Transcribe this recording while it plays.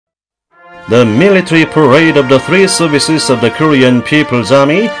the military parade of the three services of the Korean People's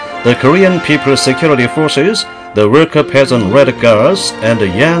Army, the Korean People's Security Forces, the Worker Peasant Red Guards, and the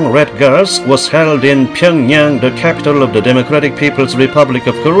Young Red Guards was held in Pyongyang, the capital of the Democratic People's Republic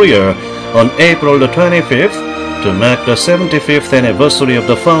of Korea, on April the 25th, to mark the 75th anniversary of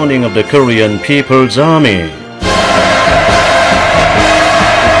the founding of the Korean People's Army.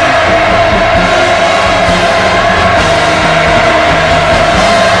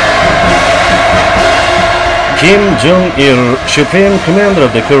 Kim Jong-il, Supreme Commander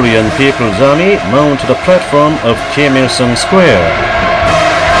of the Korean People's Army, mounted the platform of Kim Il-sung Square.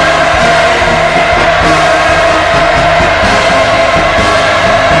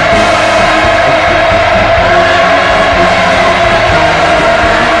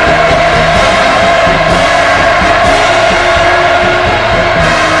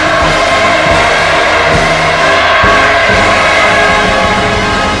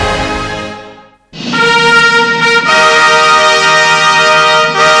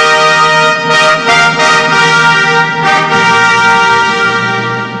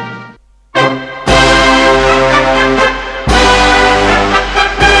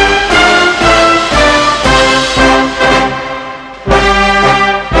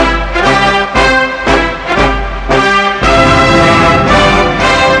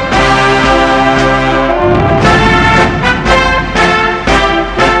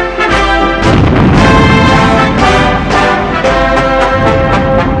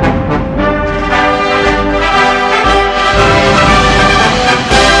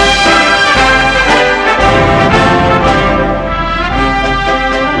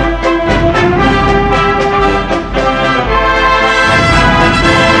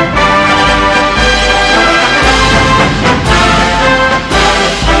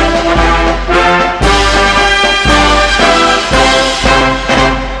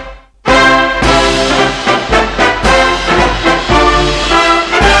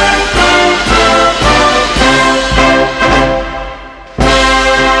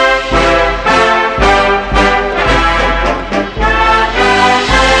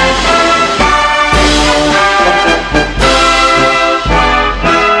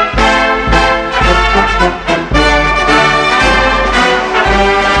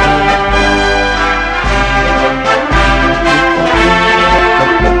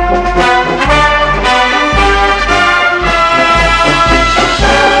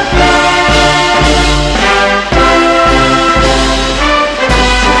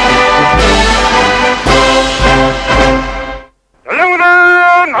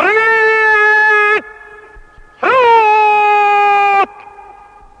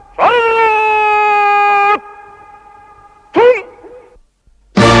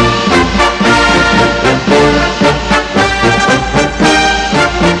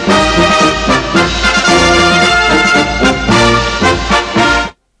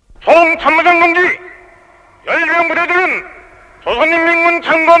 조선인민군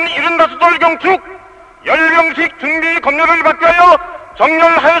창건 75돌 경축 연령식 등비 검열을 받게 하여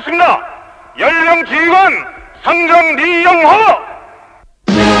정렬하였습니다. 연령 지휘관 상정 리영호.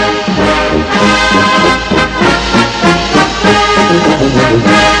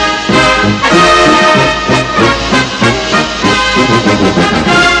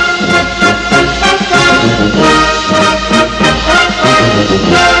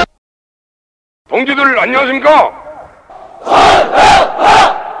 동지들 안녕하십니까?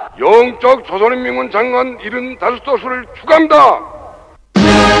 영적 조선인민군 장관 75도수를 축하합니다.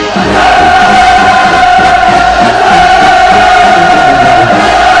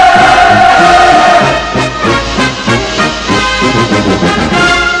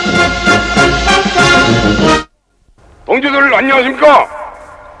 동지들 안녕하십니까?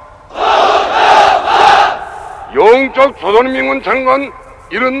 영적 조선인민군 장관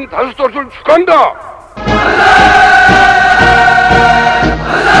 75도수를 축하합니다.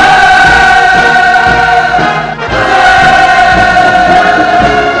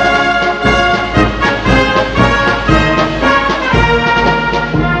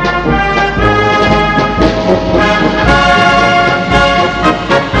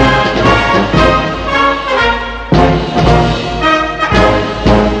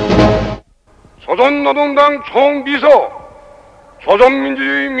 조선노동당 총비서,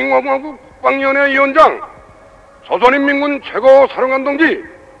 조선민주주의 민주공화국 국방위원회 위원장, 조선인민군 최고 사령관 동지,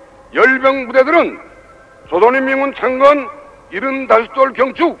 열병 부대들은 조선인민군 창건 75돌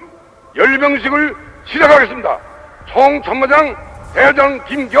경축 열병식을 시작하겠습니다. 총참모장 대장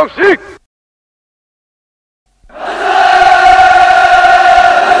김격식.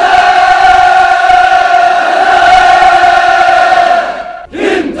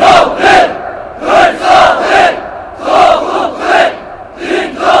 김정일!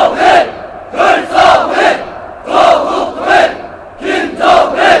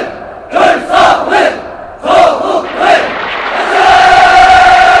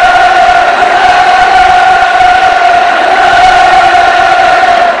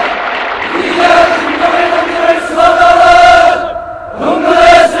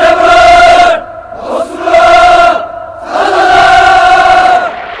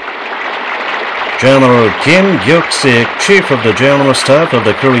 General Kim Gyuk-sik, Chief of the General Staff of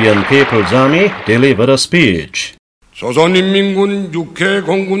the Korean People's Army, delivered a speech. 조선인민군 육해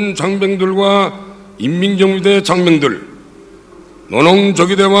공군 장병들과 인민경비대 장병들,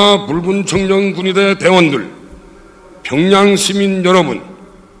 노농저기대와 붉은 청년군의대 대원들, 평양 시민 여러분,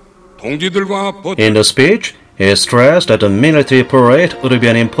 동지들과 In the speech, he stressed that the military parade would be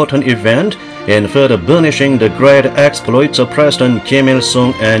an important event in further burnishing the great exploits of President Kim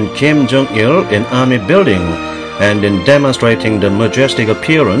Il-sung and Kim Jong-il in army building, and in demonstrating the majestic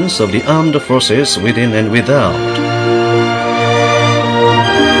appearance of the armed forces within and without.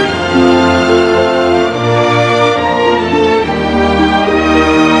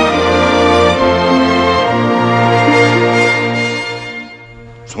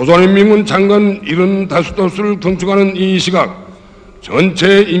 조선인민군 장관 75를 건축하는 이 시각,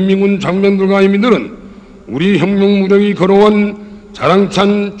 전체 인민군 장병들과 인민들은 우리 혁명 무력이 걸어온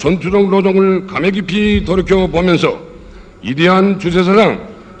자랑찬 전투적 노정을 감회 깊이 돌이켜보면서 위대한 주세사상,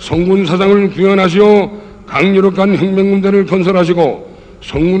 성군사상을 구현하시어 강렬한 혁명군대를 건설하시고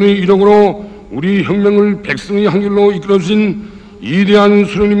성군의 이력으로 우리 혁명을 백성의 한길로 이끌어주신 위대한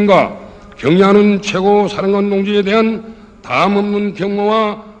수령님과 경애하는 최고 사령관 동지에 대한 다함없는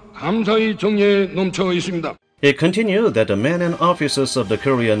경모와 감사의 정에 넘쳐 있습니다. He continued that the men and officers of the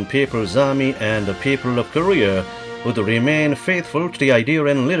Korean People's Army and the people of Korea would remain faithful to the idea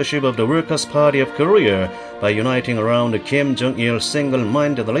and leadership of the Workers' Party of Korea by uniting around Kim Jong-il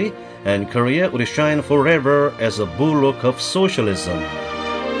single-mindedly, and Korea would shine forever as a bulwark of socialism.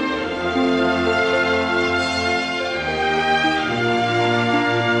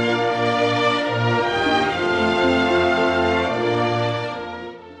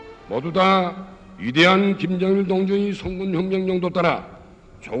 모두 다 위대한 김정일 동지의 성군혁명 용도 따라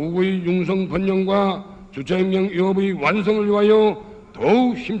조국의 융성 번영과 주체혁명 위협의 완성을 위하여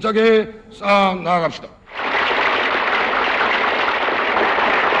더욱 힘차게 쌓아 나아갑시다.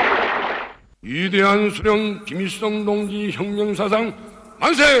 위대한 수령 김일성 동지 혁명사상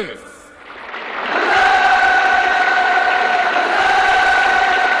만세!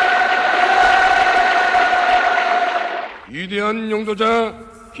 위대한 용도자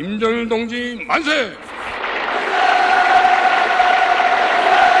김정일 동지 만세!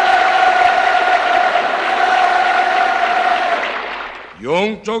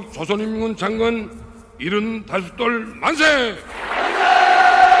 영적 조선인민군 장관 75돌 만세!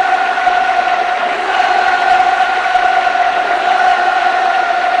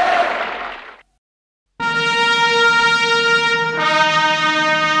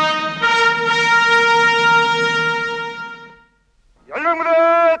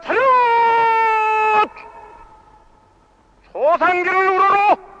 조상기를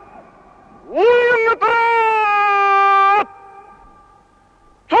우러러 우영였더라!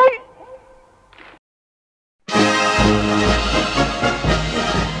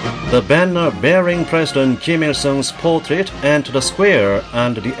 The banner bearing President Kim Il-sung's portrait entered the square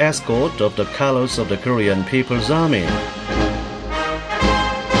under the escort of the colors of the Korean People's Army.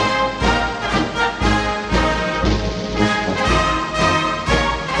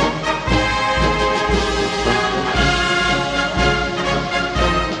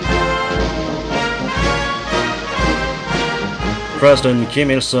 President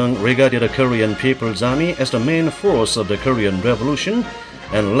Kim Il-sung regarded the Korean People's Army as the main force of the Korean Revolution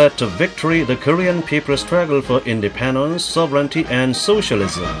and led to victory the Korean people's struggle for independence, sovereignty, and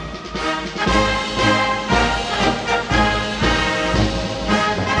socialism.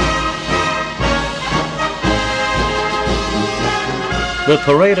 The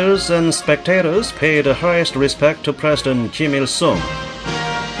paraders and spectators paid the highest respect to President Kim Il-sung.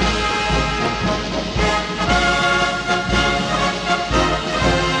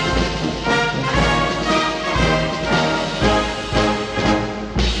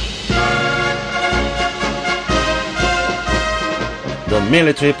 The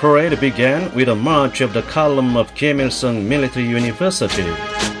military parade began with a march of the column of Kim Il-sung Military University.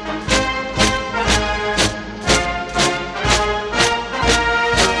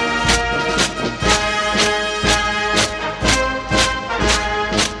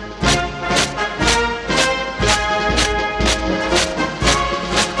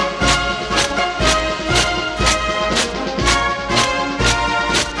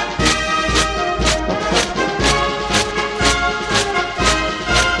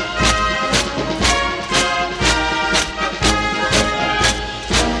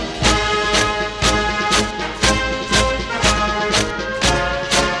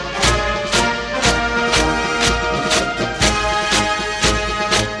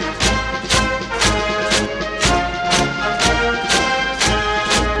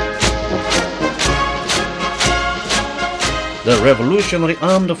 The Revolutionary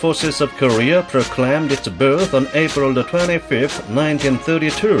Armed Forces of Korea proclaimed its birth on April 25,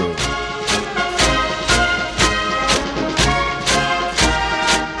 1932.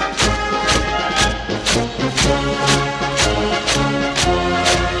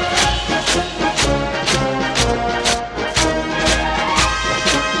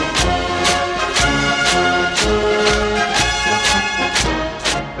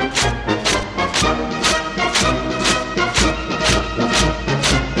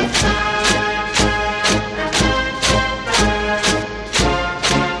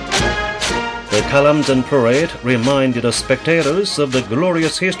 The columns and parade reminded the spectators of the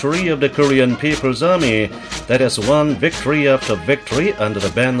glorious history of the Korean People's Army that has won victory after victory under the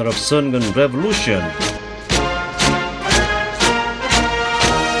banner of Sungun Revolution.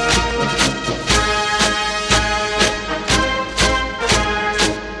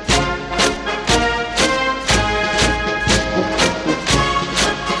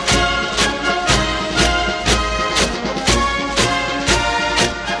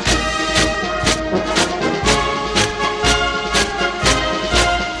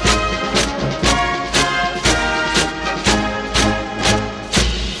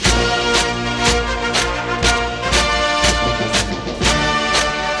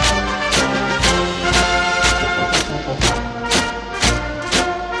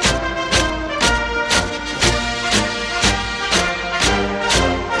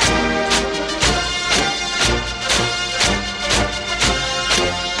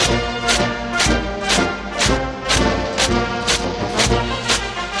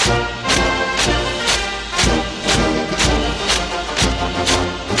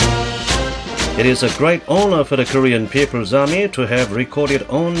 It is a great honor for the Korean People's Army to have recorded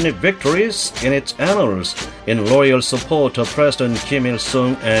only victories in its annals in loyal support of President Kim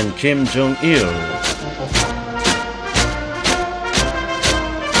Il-sung and Kim Jong-il.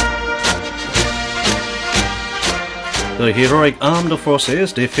 The heroic armed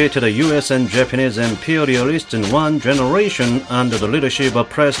forces defeated the US and Japanese imperialists in one generation under the leadership of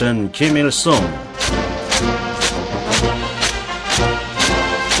President Kim Il-sung.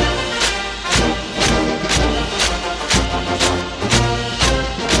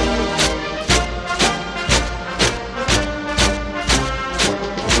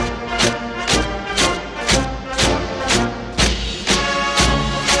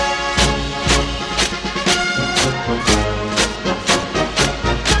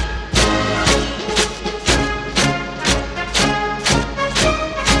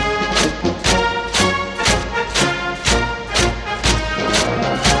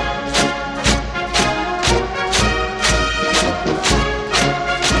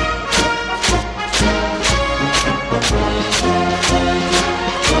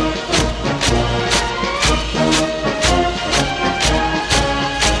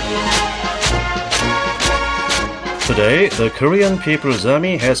 Today, the Korean People's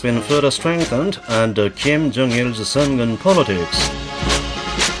Army has been further strengthened under Kim Jong-il's Sungun politics.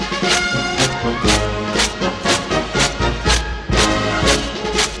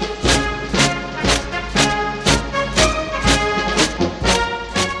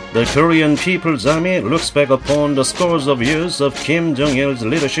 The Korean People's Army looks back upon the scores of years of Kim Jong-il's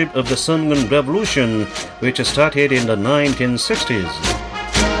leadership of the Sungun Revolution, which started in the 1960s.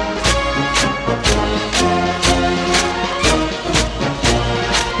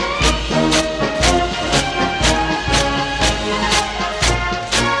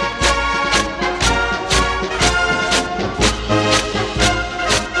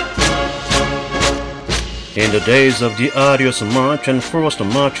 In the days of the arduous march and forced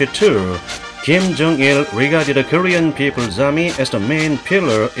march tour, Kim Jong-il regarded the Korean People's Army as the main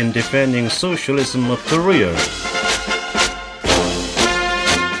pillar in defending socialism of Korea.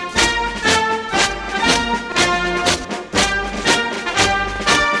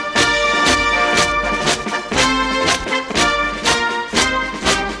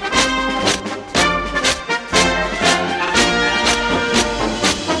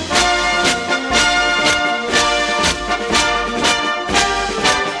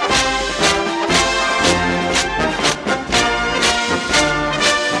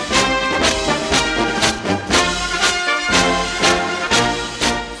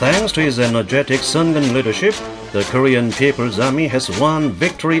 Thanks to his energetic Sungun leadership, the Korean People's Army has won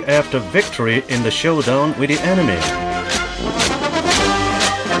victory after victory in the showdown with the enemy.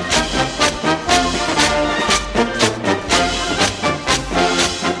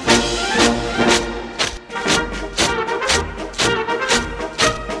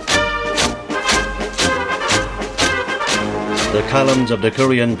 The columns of the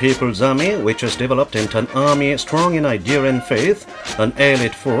Korean People's Army, which has developed into an army strong in idea and faith, an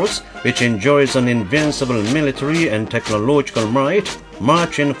elite force which enjoys an invincible military and technological might,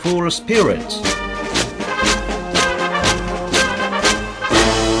 march in full spirit.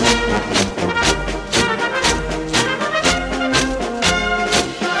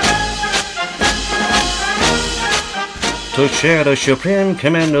 To share the Supreme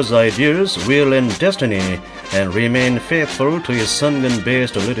Commander's ideas, will, and destiny, and remain faithful to his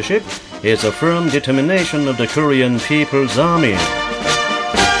Sungun-based leadership, is a firm determination of the Korean People's Army.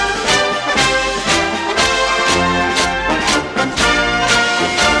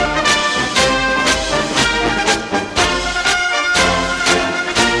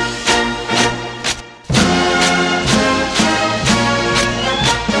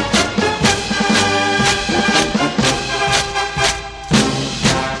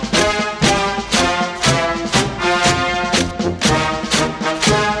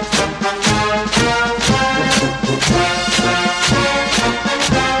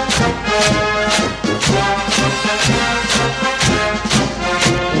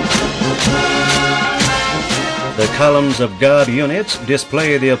 The columns of Guard units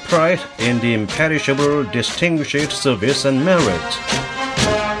display their pride in the imperishable, distinguished service and merit.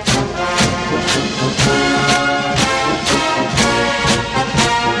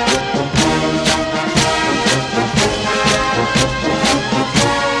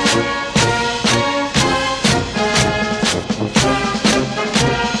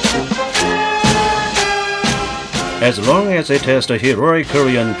 As long as it has the heroic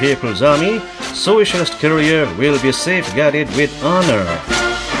Korean People's Army, Socialist Korea will be safeguarded with honor.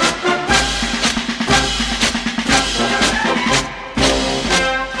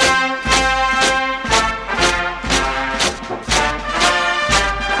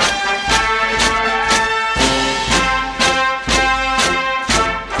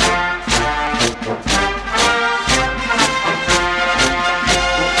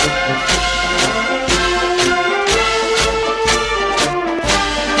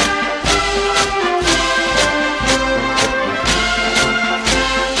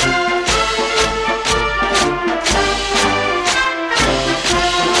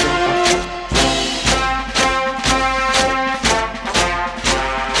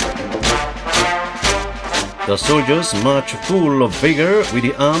 The soldiers march full of vigor with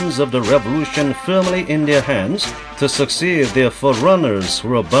the arms of the revolution firmly in their hands to succeed their forerunners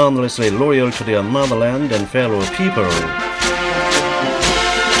who are boundlessly loyal to their motherland and fellow people.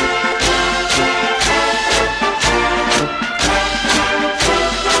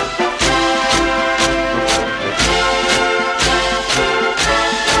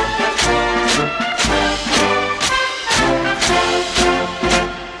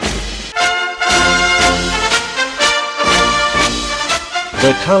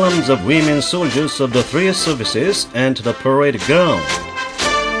 The columns of women soldiers of the three services enter the parade ground.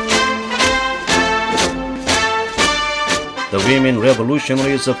 The women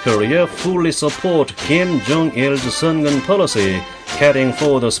revolutionaries of Korea fully support Kim Jong-il's Sungun policy, carrying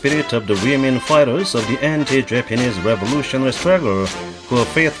forth the spirit of the women fighters of the anti-Japanese revolutionary struggle who are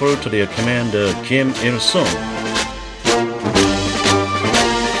faithful to their commander Kim Il-sung.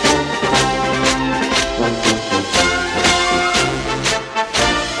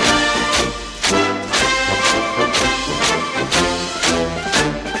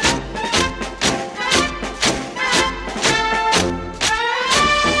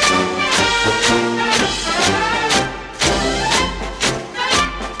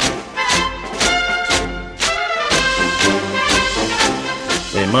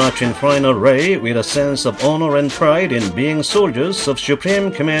 They march in fine array with a sense of honor and pride in being soldiers of Supreme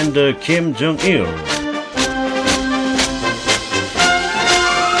Commander Kim Jong-il.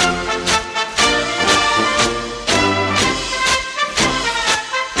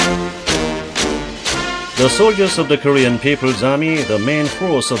 The soldiers of the Korean People's Army, the main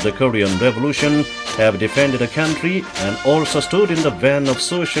force of the Korean Revolution, have defended the country and also stood in the van of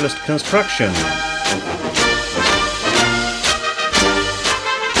socialist construction.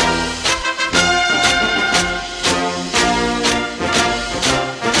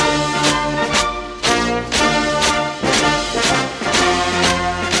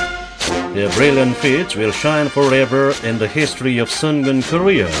 Their brilliant feats will shine forever in the history of Sungun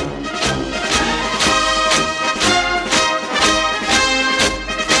Korea.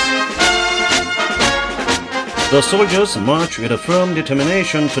 The soldiers march with a firm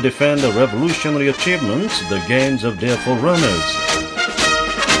determination to defend the revolutionary achievements, the gains of their forerunners.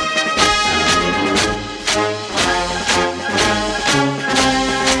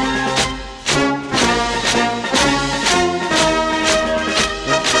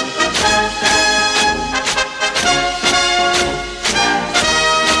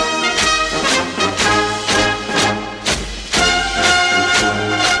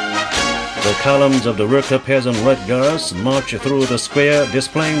 columns of the worker peasant Red Guards march through the square,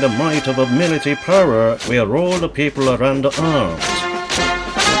 displaying the might of a military power where all the people are under arms.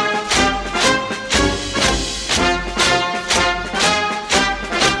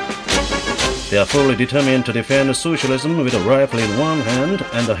 They are fully determined to defend socialism with a rifle in one hand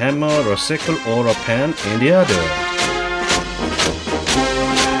and a hammer, a sickle, or a pen in the other.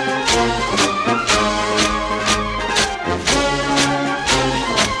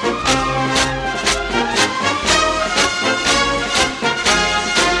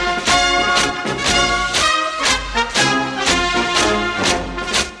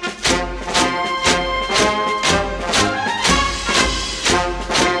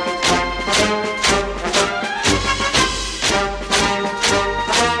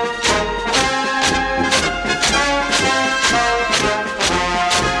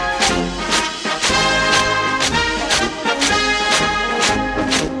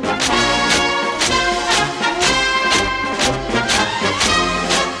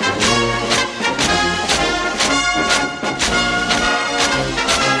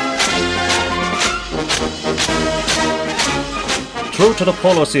 True to the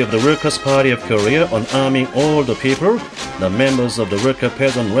policy of the Workers' Party of Korea on arming all the people, the members of the Worker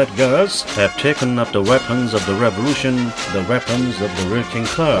Peasant Red Guards have taken up the weapons of the revolution, the weapons of the working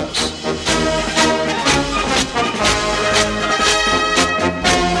class.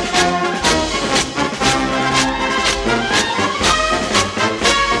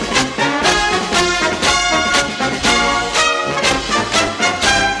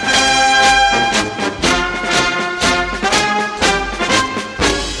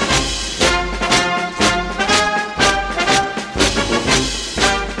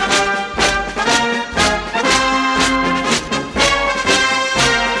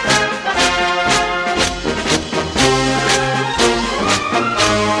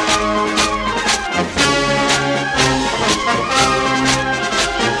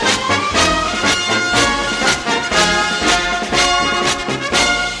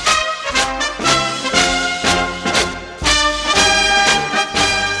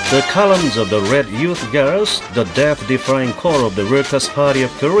 The columns of the Red Youth Guards, the death-defying core of the Workers' Party of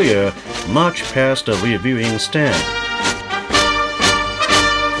Korea, march past the reviewing stand.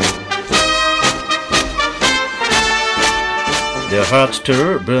 Their hearts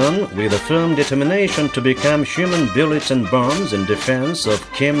too burn with a firm determination to become human bullets and bombs in defense of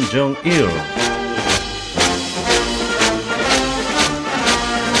Kim Jong-il.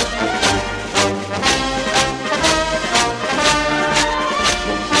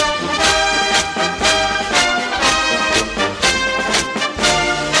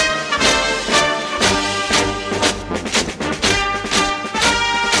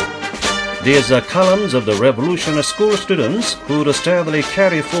 These are columns of the revolutionary school students who would steadily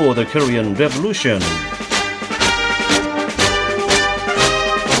carry forward the Korean Revolution.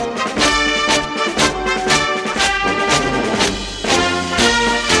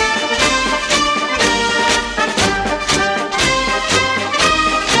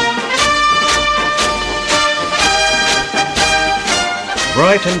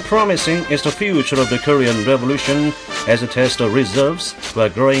 Bright and promising is the future of the Korean Revolution, as it has the reserves who are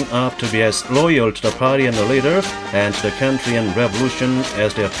growing up to be as loyal to the party and the leader and to the country and revolution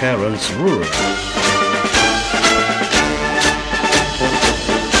as their parents ruled.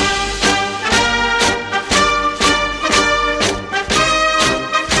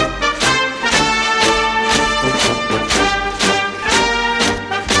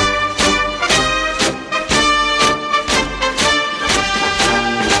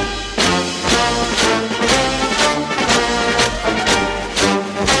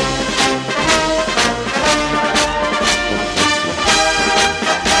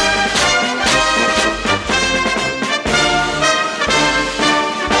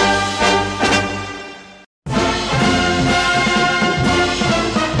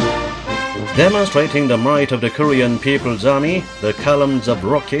 Demonstrating the might of the Korean People's Army, the columns of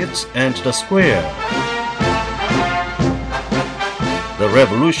rockets enter the square. The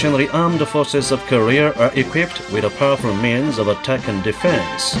revolutionary armed forces of Korea are equipped with a powerful means of attack and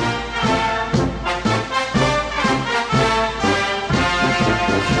defense.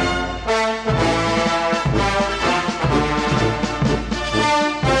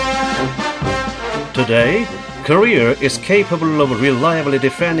 Today, Korea is capable of reliably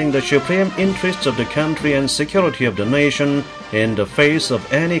defending the supreme interests of the country and security of the nation in the face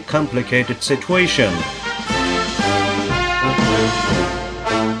of any complicated situation.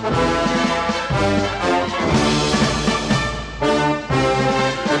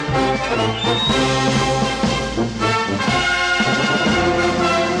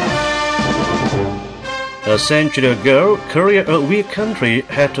 A century ago, Korea, a weak country,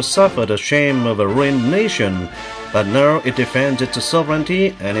 had to suffer the shame of a ruined nation, but now it defends its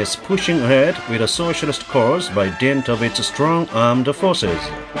sovereignty and is pushing ahead with a socialist cause by dint of its strong armed forces.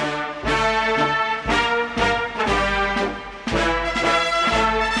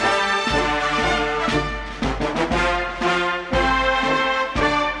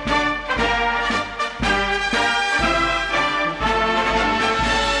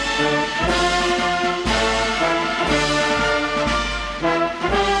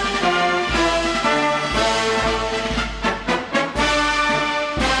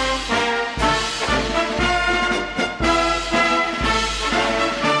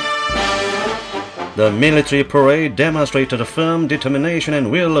 The military parade demonstrated the firm determination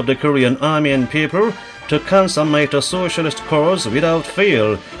and will of the Korean army and people to consummate a socialist cause without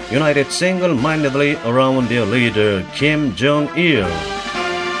fail, united single-mindedly around their leader, Kim Jong-il.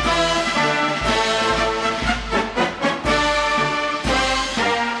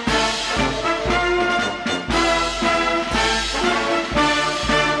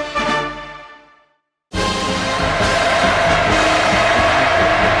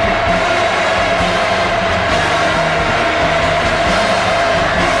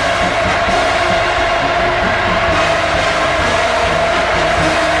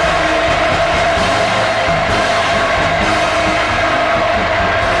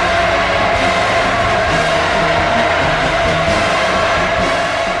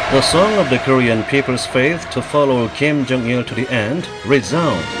 The song of the Korean people's faith to follow Kim Jong-il to the end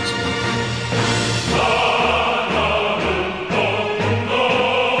resounds.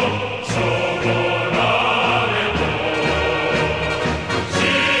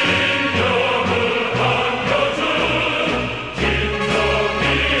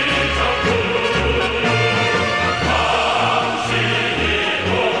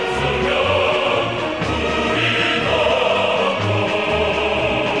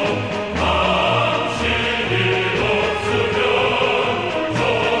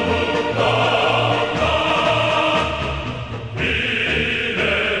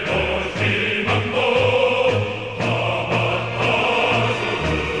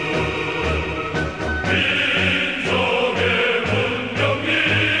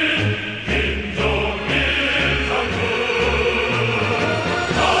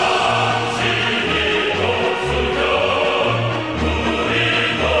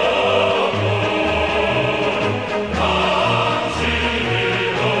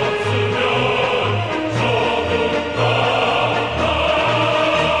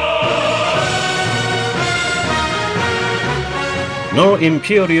 No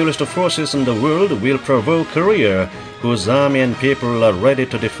imperialist forces in the world will provoke Korea, whose army and people are ready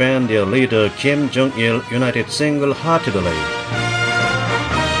to defend their leader Kim Jong-il united single-heartedly.